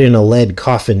put in a lead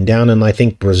coffin down in, I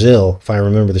think, Brazil, if I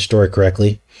remember the story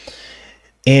correctly.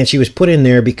 And she was put in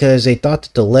there because they thought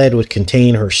that the lead would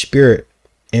contain her spirit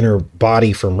and her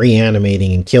body from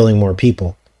reanimating and killing more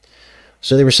people.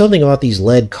 So there was something about these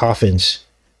lead coffins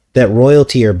that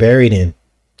royalty are buried in.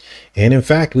 And in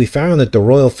fact, we found that the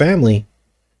royal family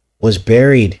was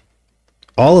buried,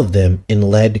 all of them, in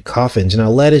lead coffins.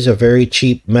 Now, lead is a very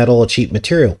cheap metal, a cheap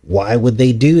material. Why would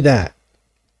they do that?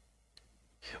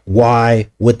 Why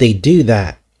would they do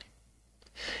that?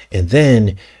 And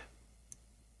then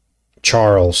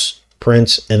Charles,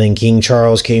 Prince, and then King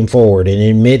Charles came forward and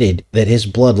admitted that his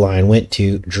bloodline went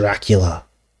to Dracula.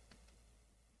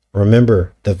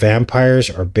 Remember, the vampires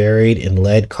are buried in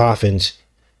lead coffins,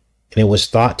 and it was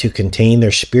thought to contain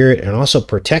their spirit and also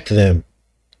protect them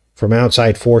from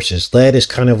outside forces. Lead is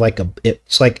kind of like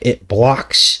it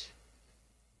blocks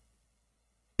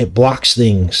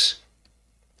things.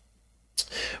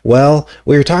 Well,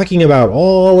 we were talking about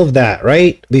all of that,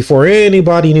 right? Before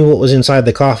anybody knew what was inside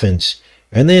the coffins.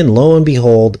 And then, lo and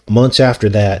behold, months after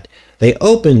that, they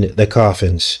opened the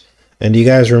coffins. And do you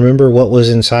guys remember what was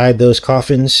inside those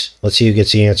coffins? Let's see who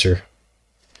gets the answer.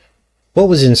 What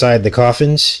was inside the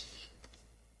coffins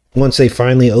once they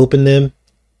finally opened them?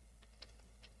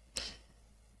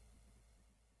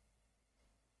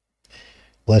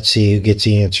 Let's see who gets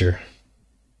the answer.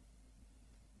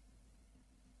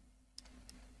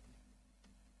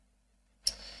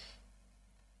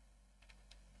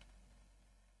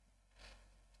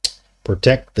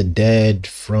 Protect the dead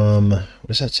from, what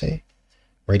does that say?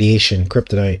 Radiation,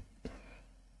 kryptonite.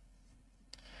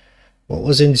 What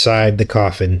was inside the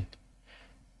coffin?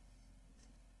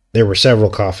 There were several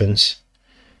coffins.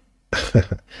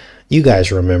 You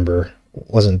guys remember. It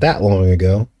wasn't that long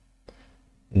ago.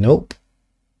 Nope.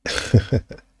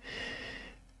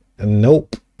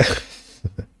 Nope.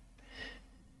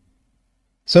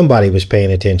 Somebody was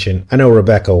paying attention. I know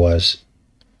Rebecca was.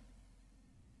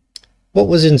 What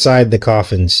was inside the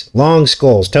coffins? Long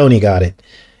skulls. Tony got it.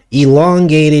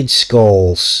 Elongated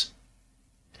skulls.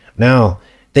 Now,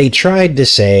 they tried to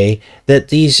say that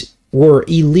these were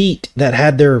elite that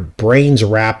had their brains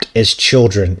wrapped as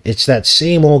children. It's that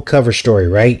same old cover story,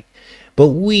 right? But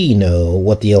we know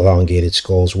what the elongated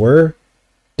skulls were,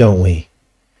 don't we?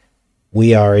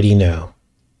 We already know.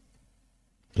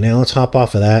 Now let's hop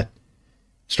off of that.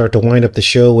 Start to wind up the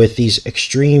show with these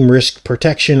extreme risk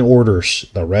protection orders,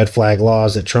 the red flag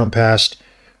laws that Trump passed.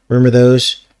 Remember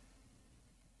those?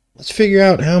 Let's figure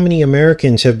out how many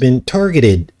Americans have been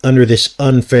targeted under this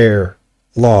unfair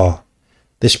law,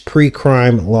 this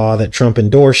pre-crime law that Trump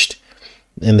endorsed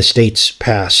and the states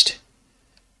passed.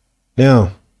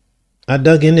 Now, I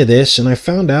dug into this and I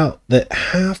found out that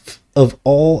half of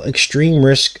all extreme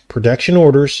risk protection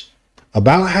orders,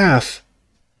 about half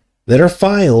that are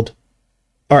filed,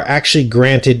 are actually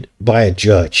granted by a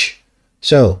judge.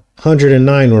 So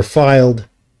 109 were filed,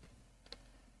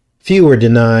 few were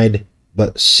denied,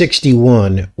 but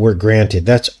 61 were granted.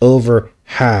 That's over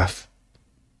half.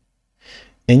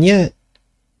 And yet,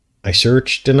 I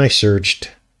searched and I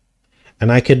searched,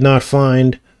 and I could not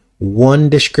find one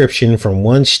description from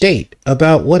one state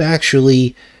about what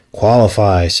actually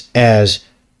qualifies as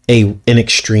an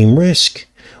extreme risk.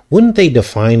 Wouldn't they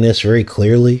define this very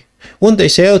clearly? Wouldn't they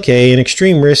say, okay, an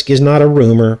extreme risk is not a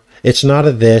rumor, it's not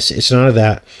a this, it's not a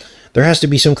that. There has to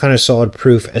be some kind of solid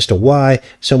proof as to why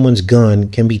someone's gun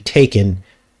can be taken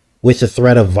with the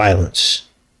threat of violence.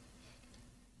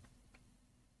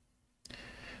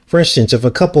 For instance, if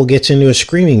a couple gets into a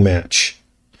screaming match,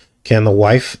 can the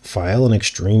wife file an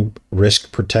extreme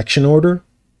risk protection order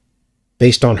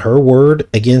based on her word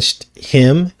against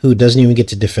him who doesn't even get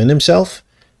to defend himself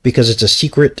because it's a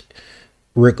secret,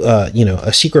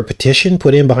 a secret petition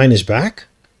put in behind his back?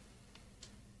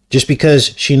 Just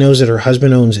because she knows that her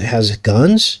husband has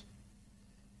guns?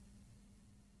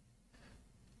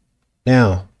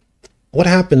 Now, what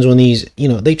happens when these,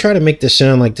 they try to make this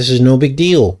sound like this is no big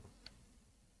deal.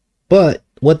 But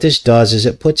what this does is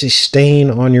it puts a stain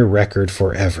on your record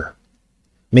forever.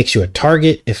 Makes you a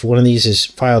target if one of these is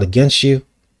filed against you.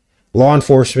 Law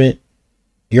enforcement,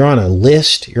 you're on a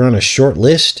list, you're on a short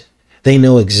list. They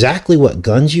know exactly what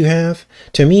guns you have.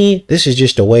 To me, this is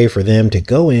just a way for them to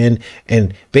go in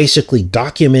and basically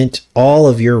document all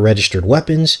of your registered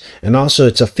weapons. And also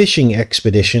it's a fishing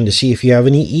expedition to see if you have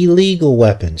any illegal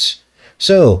weapons.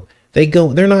 So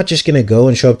they're not just going to go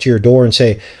and show up to your door and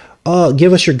say, oh,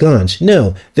 give us your guns.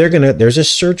 No, there's a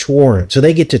search warrant. So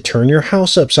they get to turn your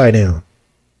house upside down.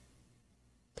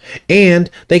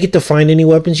 And they get to find any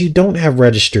weapons you don't have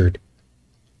registered.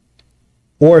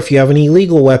 Or if you have any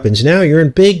illegal weapons, now you're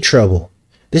in big trouble.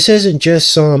 This isn't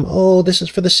just this is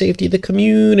for the safety of the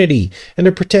community and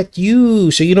to protect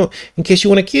you so you don't, in case you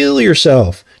want to kill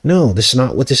yourself. No, this is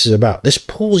not what this is about. This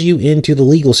pulls you into the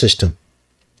legal system.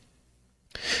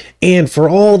 And for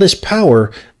all this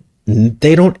power,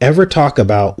 they don't ever talk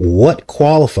about what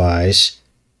qualifies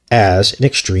as an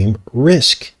extreme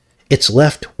risk. It's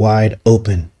left wide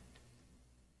open.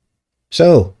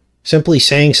 So, simply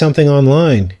saying something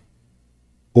online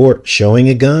or showing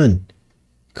a gun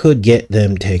could get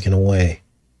them taken away.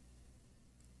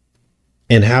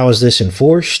 And how is this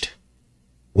enforced?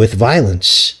 With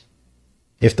violence,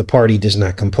 if the party does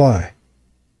not comply.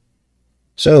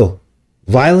 So,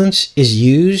 violence is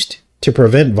used to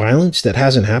prevent violence that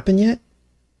hasn't happened yet?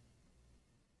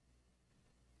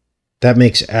 That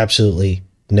makes absolutely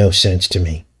no sense to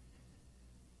me.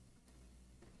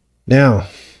 Now,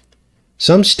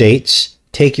 some states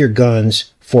take your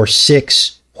guns for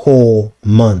 6 whole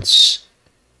months.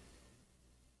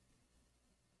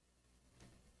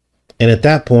 And at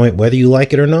that point, whether you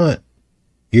like it or not,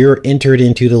 you're entered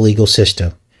into the legal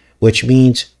system, which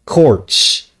means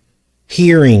courts,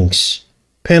 hearings,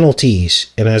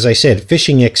 penalties, and as I said,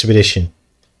 fishing expedition.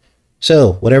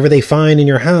 So whatever they find in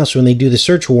your house when they do the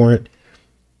search warrant,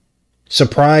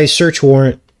 surprise search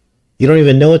warrant, you don't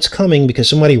even know it's coming because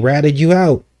somebody ratted you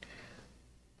out.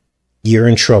 You're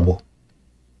in trouble.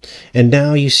 And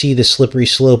now you see the slippery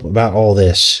slope about all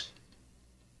this.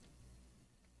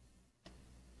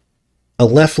 A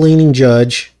left-leaning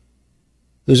judge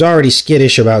who's already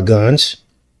skittish about guns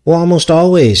will almost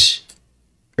always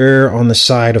err on the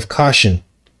side of caution.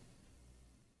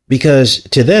 Because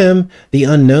to them, the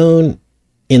unknown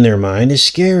in their mind is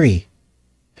scary.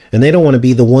 And they don't want to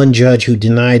be the one judge who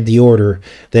denied the order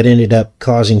that ended up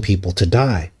causing people to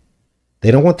die.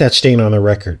 They don't want that stain on their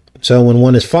record. So when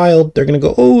one is filed, they're going to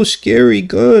go, oh, scary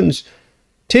guns.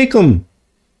 Take them.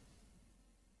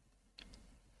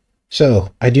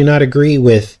 So I do not agree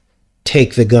with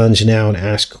take the guns now and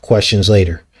ask questions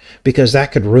later, because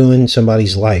that could ruin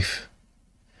somebody's life.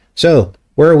 So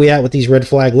where are we at with these red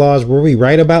flag laws? Were we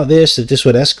right about this, that this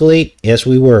would escalate? Yes,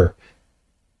 we were.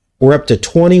 We're up to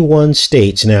 21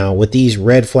 states now with these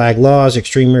red flag laws,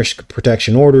 extreme risk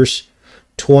protection orders.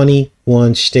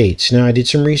 21 states. Now, I did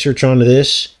some research onto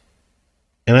this,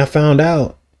 and I found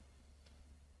out.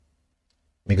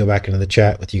 Let me go back into the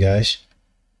chat with you guys.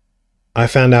 I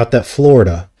found out that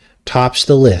Florida tops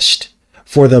the list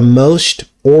for the most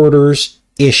orders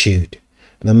issued.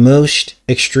 the most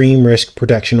extreme risk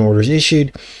protection orders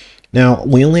issued. Now,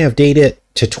 we only have data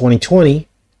to 2020.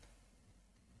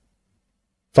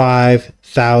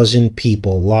 5,000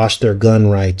 people lost their gun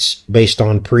rights based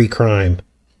on pre-crime.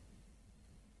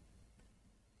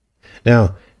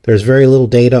 Now, there's very little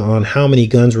data on how many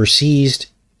guns were seized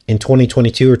in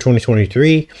 2022 or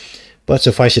 2023, but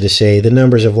suffice it to say, the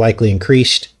numbers have likely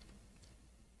increased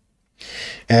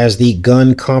as the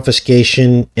gun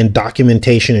confiscation and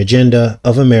documentation agenda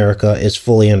of America is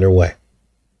fully underway.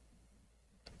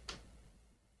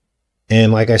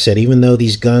 And like I said, even though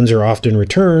these guns are often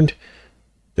returned,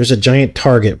 there's a giant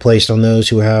target placed on those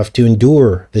who have to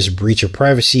endure this breach of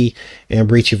privacy and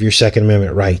breach of your Second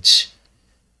Amendment rights.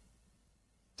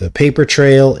 The paper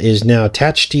trail is now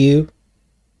attached to you,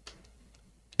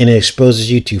 and it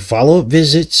exposes you to follow-up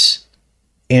visits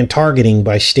and targeting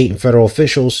by state and federal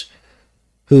officials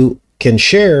who can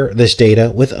share this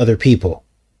data with other people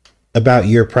about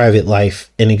your private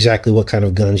life and exactly what kind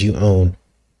of guns you own.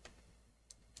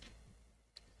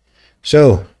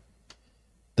 So,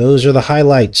 those are the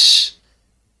highlights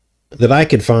that I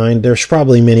could find. There's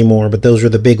probably many more, but those are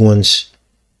the big ones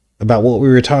about what we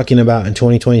were talking about in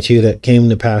 2022 that came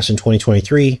to pass in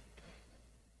 2023.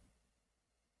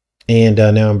 And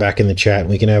now I'm back in the chat, and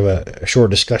we can have a short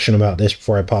discussion about this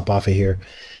before I pop off of here.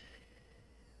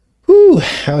 Whew,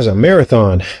 that was a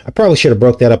marathon. I probably should have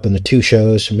broke that up into 2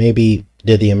 shows. Maybe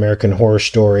did the American Horror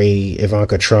Story,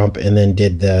 Ivanka Trump, and then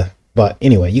did the... But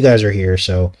anyway, you guys are here,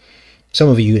 so some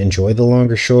of you enjoy the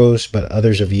longer shows, but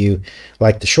others of you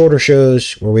like the shorter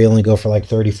shows where we only go for like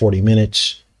 30, 40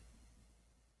 minutes.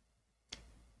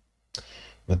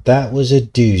 But that was a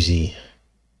doozy.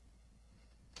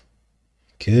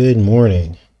 Good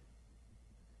morning.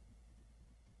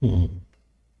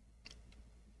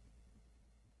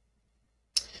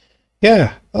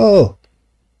 Yeah. Oh,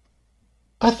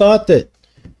 I thought that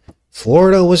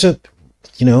Florida was a,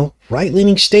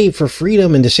 right-leaning state for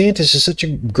freedom, and DeSantis is such a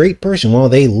great person. Well,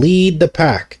 they lead the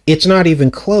pack. It's not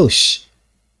even close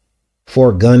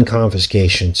for gun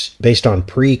confiscations based on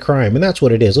pre-crime, and that's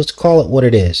what it is. Let's call it what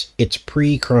it is. It's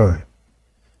pre-crime.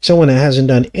 Someone that hasn't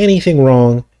done anything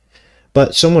wrong,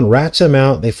 but someone rats them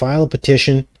out, they file a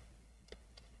petition,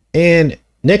 and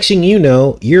next thing you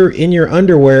know, you're in your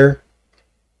underwear,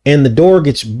 and the door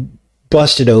gets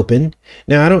busted open.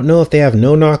 Now, I don't know if they have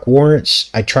no-knock warrants.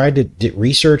 I tried to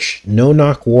research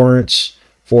no-knock warrants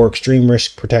for extreme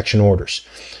risk protection orders.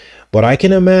 But I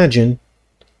can imagine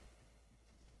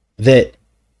that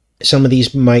some of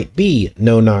these might be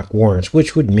no-knock warrants,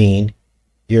 which would mean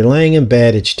you're laying in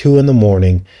bed, it's 2 in the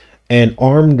morning, and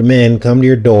armed men come to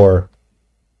your door,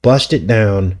 bust it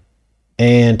down,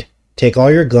 and take all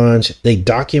your guns. They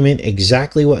document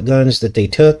exactly what guns that they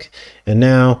took, and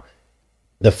now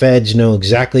the feds know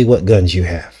exactly what guns you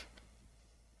have.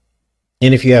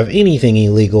 And if you have anything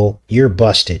illegal, you're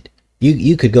busted.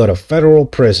 You could go to federal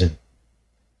prison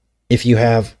if you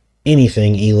have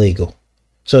anything illegal.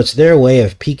 So it's their way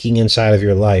of peeking inside of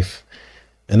your life.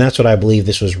 And that's what I believe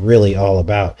this was really all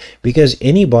about. Because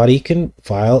anybody can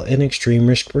file an extreme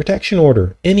risk protection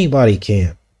order. Anybody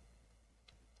can.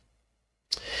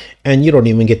 And you don't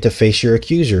even get to face your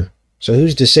accuser. So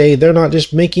who's to say they're not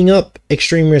just making up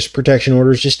extreme risk protection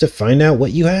orders just to find out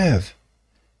what you have?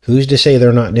 Who's to say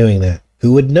they're not doing that?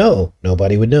 Who would know?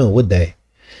 Nobody would know, would they?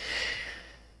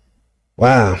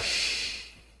 Wow.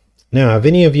 Now, have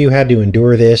any of you had to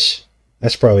endure this?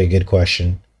 That's probably a good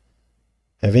question.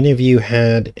 Have any of you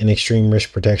had an extreme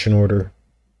risk protection order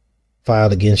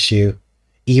filed against you,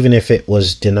 even if it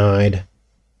was denied?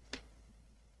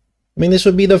 I mean, this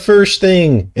would be the first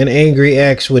thing an angry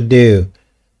ex would do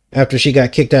after she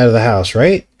got kicked out of the house,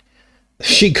 right?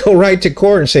 She'd go right to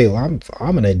court and say, well,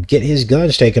 I'm going to get his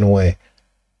guns taken away.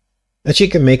 And she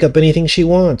can make up anything she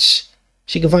wants.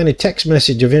 She can find a text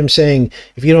message of him saying,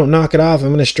 if you don't knock it off, I'm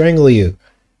going to strangle you.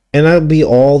 And that'll be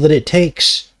all that it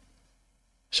takes.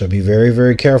 So be very,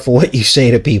 very careful what you say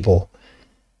to people,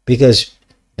 because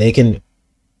they can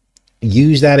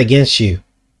use that against you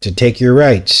to take your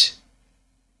rights.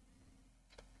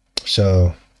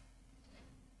 So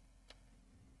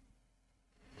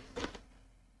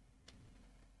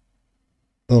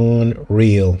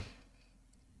unreal.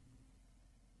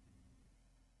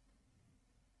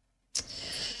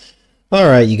 All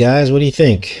right, you guys, what do you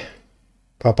think?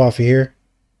 Pop off of here.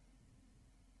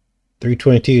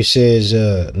 322 says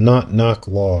not knock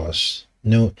laws.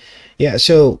 No. Yeah,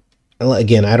 so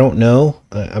again, I don't know.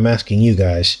 I'm asking you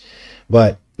guys.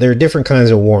 But there are different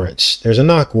kinds of warrants. There's a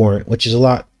knock warrant, which is a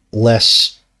lot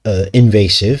less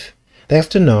invasive. They have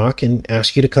to knock and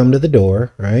ask you to come to the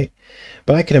door, right?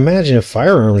 But I can imagine if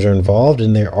firearms are involved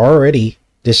and they're already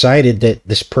decided that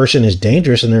this person is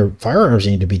dangerous and their firearms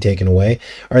need to be taken away,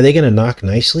 are they going to knock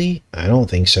nicely? I don't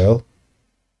think so.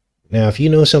 Now, if you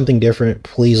know something different,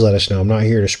 please let us know. I'm not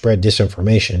here to spread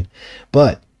disinformation.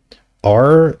 But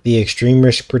are the extreme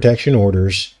risk protection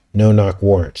orders no-knock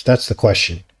warrants? That's the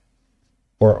question.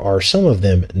 Or are some of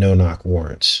them no-knock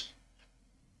warrants?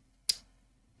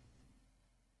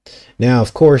 Now,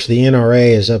 of course, the NRA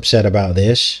is upset about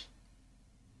this.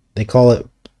 They call it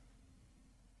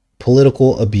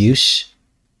political abuse.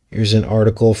 Here's an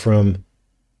article from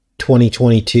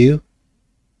 2022.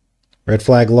 Red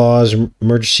flag laws,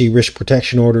 emergency risk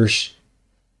protection orders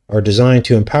are designed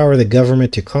to empower the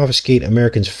government to confiscate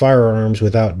Americans' firearms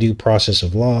without due process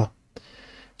of law.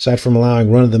 Aside from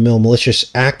allowing run-of-the-mill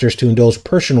malicious actors to indulge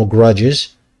personal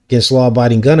grudges against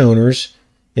law-abiding gun owners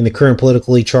in the current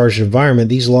politically charged environment,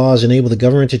 these laws enable the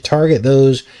government to target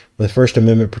those with First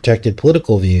Amendment protected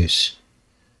political views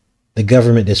the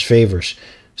government disfavors.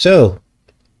 So,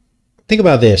 think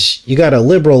about this. You got a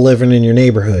liberal living in your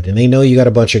neighborhood, and they know you got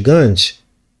a bunch of guns.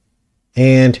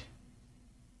 And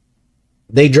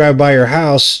they drive by your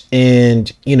house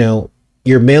and, you know,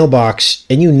 your mailbox,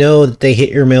 and you know that they hit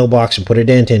your mailbox and put a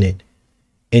dent in it.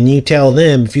 And you tell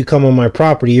them, if you come on my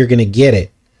property, you're going to get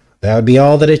it. That would be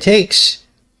all that it takes.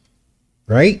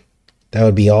 Right? That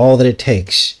would be all that it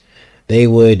takes. They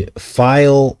would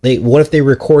file, what if they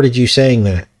recorded you saying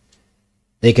that?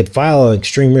 They could file an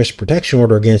extreme risk protection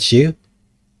order against you,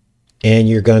 and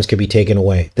your guns could be taken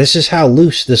away. This is how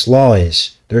loose this law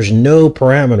is. There's no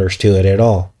parameters to it at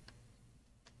all.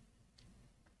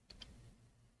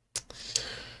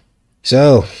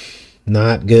 So,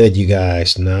 not good, you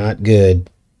guys. Not good.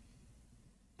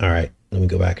 All right, let me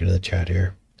go back into the chat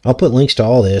here. I'll put links to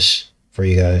all this for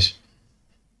you guys.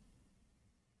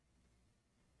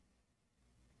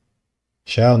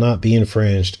 Shall not be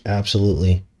infringed.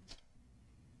 Absolutely.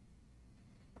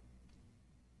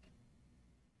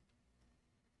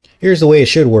 Here's the way it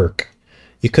should work.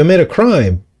 You commit a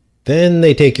crime, then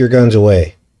they take your guns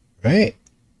away, right?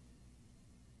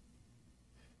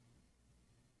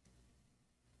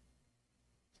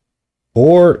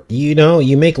 Or, you know,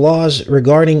 you make laws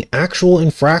regarding actual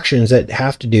infractions that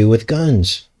have to do with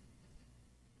guns.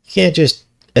 You can't just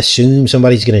assume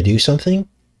somebody's going to do something.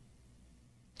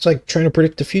 It's like trying to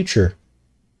predict the future.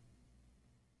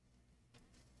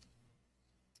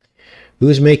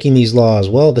 Who's making these laws?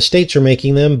 Well, the states are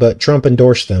making them, but Trump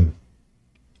endorsed them.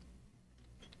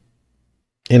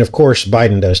 And of course,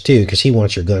 Biden does too, because he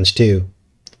wants your guns too.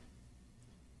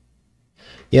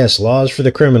 Yes, laws for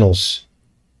the criminals.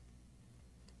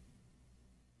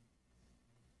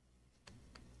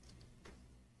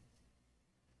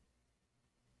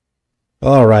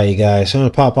 All right, you guys. I'm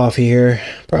going to pop off here.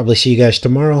 Probably see you guys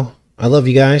tomorrow. I love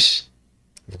you guys.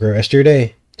 Have a great rest of your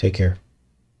day. Take care.